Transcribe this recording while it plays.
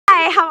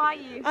how are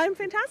you? I'm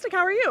fantastic. How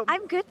are you?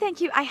 I'm good,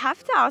 thank you. I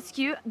have to ask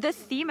you, the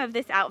theme of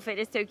this outfit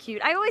is so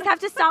cute. I always have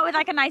to start with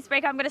like an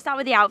icebreaker. I'm going to start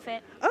with the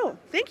outfit. Oh,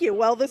 thank you.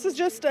 Well, this is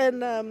just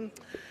an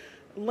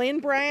Lane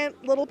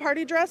Bryant little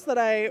party dress that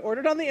I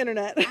ordered on the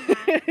internet.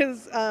 It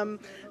is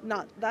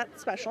not that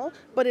special,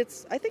 but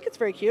I think it's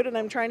very cute, and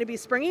I'm trying to be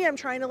springy. I'm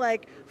trying to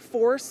like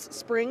force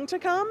spring to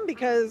come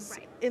because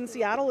in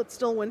Seattle it's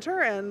still winter,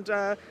 and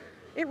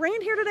it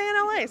rained here today in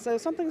LA, so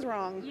something's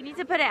wrong. You need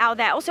to put it out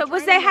there. Also,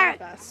 was the hair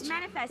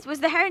manifest? Was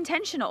the hair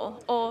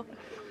intentional or?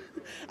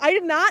 I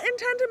did not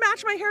intend to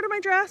match my hair to my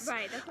dress.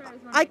 Right, that's what I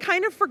was wondering. I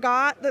kind of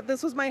forgot that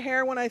this was my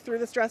hair when I threw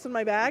this dress in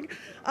my bag.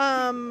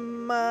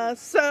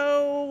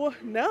 So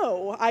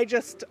no, I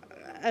just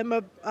am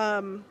a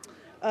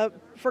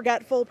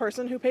forgetful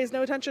person who pays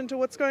no attention to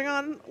what's going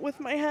on with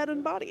my head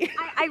and body.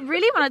 I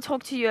really want to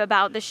talk to you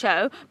about the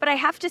show, but I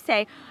have to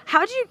say,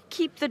 how do you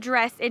keep the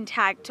dress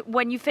intact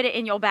when you fit it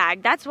in your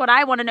bag? That's what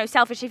I want to know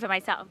selfishly for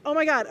myself. Oh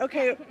my God.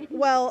 Okay.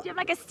 Well, do you have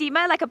like a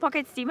steamer, like a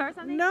pocket steamer or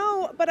something?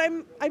 No, but I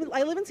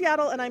live in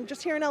Seattle and I'm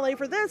just here in LA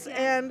for this,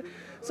 and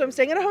so I'm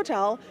staying at a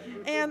hotel,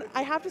 and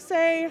I have to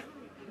say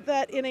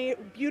that in a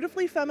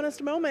beautifully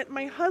feminist moment,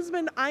 my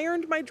husband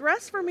ironed my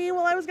dress for me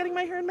while I was getting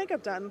my hair and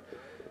makeup done.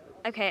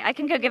 Okay, I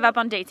can go give up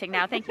on dating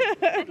now. Thank you.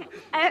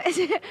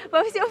 Okay.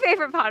 What was your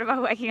favorite part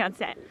about working on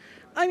set?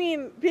 I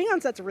mean, being on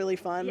set's really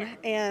fun,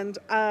 and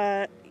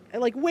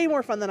like way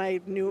more fun than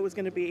I knew it was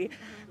going to be.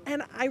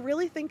 And I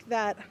really think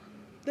that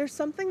there's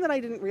something that I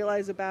didn't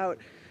realize about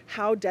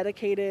how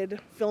dedicated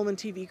film and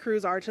TV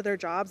crews are to their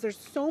jobs. There's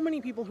so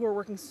many people who are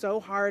working so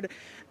hard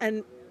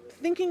and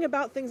thinking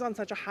about things on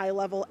such a high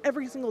level,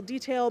 every single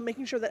detail,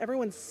 making sure that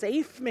everyone's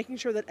safe, making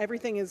sure that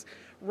everything is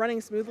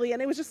running smoothly.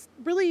 And it was just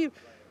really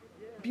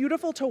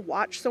beautiful to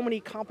watch so many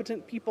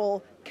competent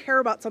people care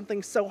about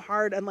something so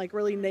hard and like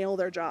really nail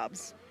their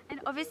jobs. And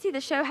obviously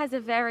the show has a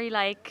very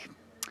like,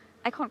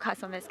 I can't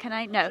cuss on this, can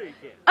I? No.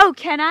 Oh,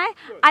 can I?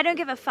 I don't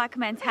give a fuck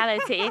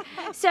mentality.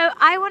 So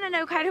I want to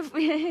know kind of,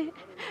 I'm going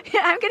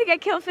to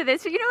get killed for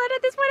this, but you know what,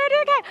 at this point I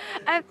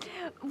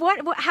do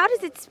okay. How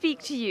does it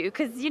speak to you?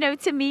 Because, you know,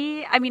 to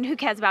me, I mean, who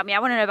cares about me? I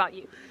want to know about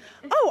you.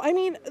 Oh, I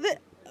mean,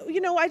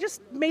 I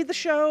just made the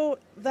show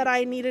that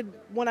I needed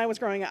when I was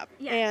growing up.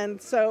 Yeah.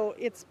 And so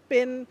it's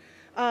been,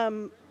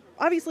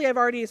 obviously I've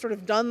already sort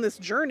of done this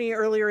journey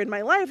earlier in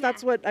my life. Yeah.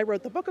 That's what I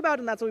wrote the book about,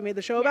 and that's what we made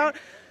the show about.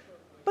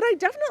 But I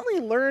definitely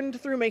learned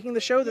through making the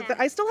show that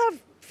I still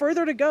have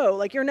further to go.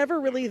 Like, you're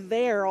never really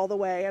there all the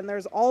way, and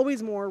there's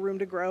always more room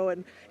to grow.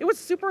 And it was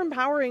super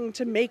empowering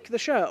to make the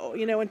show,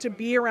 you know, and to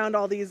be around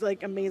all these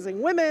like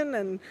amazing women,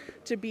 and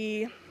to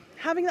be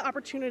having the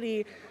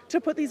opportunity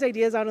to put these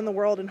ideas out in the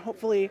world and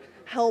hopefully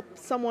help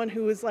someone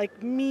who was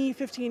like me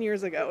 15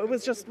 years ago. It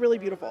was just really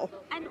beautiful.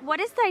 And what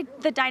is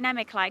the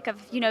dynamic like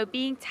of, you know,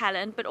 being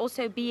talent, but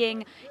also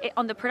being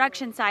on the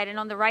production side and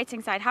on the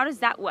writing side? How does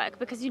that work?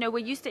 Because, you know,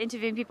 we're used to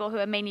interviewing people who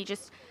are mainly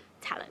just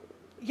talent.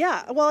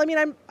 Yeah, well, I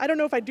mean, I don't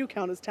know if I do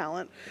count as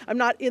talent. I'm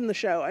not in the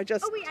show. I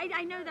just. Oh wait,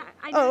 I know that.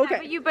 I know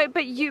that.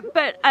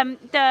 But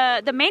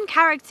the main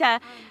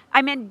character,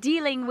 I meant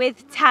dealing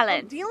with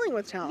talent. Oh, dealing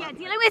with talent. Yeah,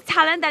 dealing with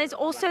talent that is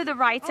also the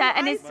writer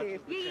and I is. See.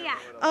 Yeah.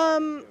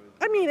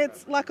 I mean,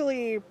 it's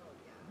luckily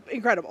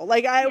incredible.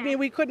 Like, I mean,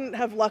 we couldn't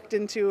have lucked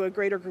into a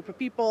greater group of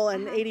people.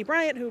 And Aidy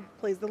Bryant, who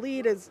plays the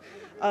lead, is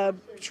a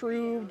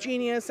true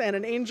genius and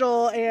an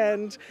angel.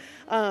 And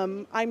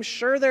I'm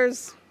sure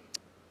there's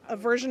a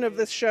version of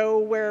this show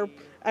where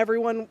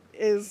everyone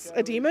is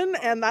a demon,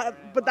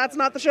 but that's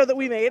not the show that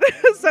we made.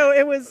 So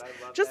it was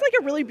just like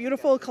a really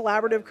beautiful,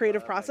 collaborative,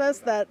 creative process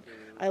that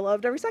I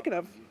loved every second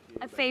of.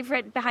 A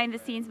favorite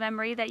behind-the-scenes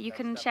memory that you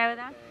can share with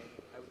us?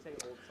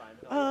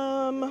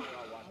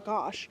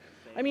 Gosh.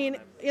 I mean,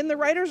 in the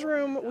writer's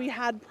room, we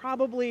had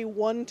probably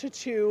 1 to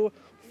 2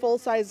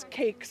 full-size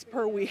cakes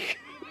per week,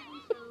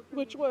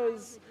 which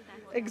was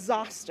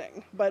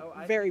exhausting,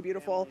 but very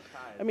beautiful.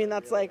 I mean,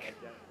 that's like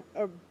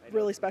a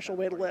really special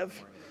way to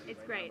live.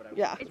 It's great.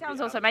 Yeah. It sounds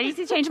awesome. I need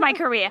to change my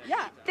career.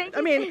 Yeah. Thank you.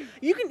 I mean,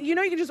 you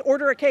can just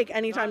order a cake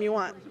anytime you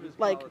want.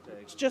 Like,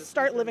 just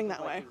start living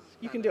that way.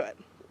 You can do it.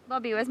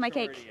 Bobby, where's my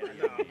cake?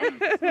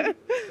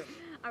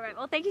 All right.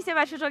 Well, thank you so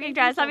much for talking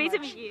to us. Lovely to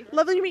meet you.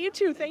 Lovely to meet you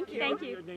too. Thank you. Thank you.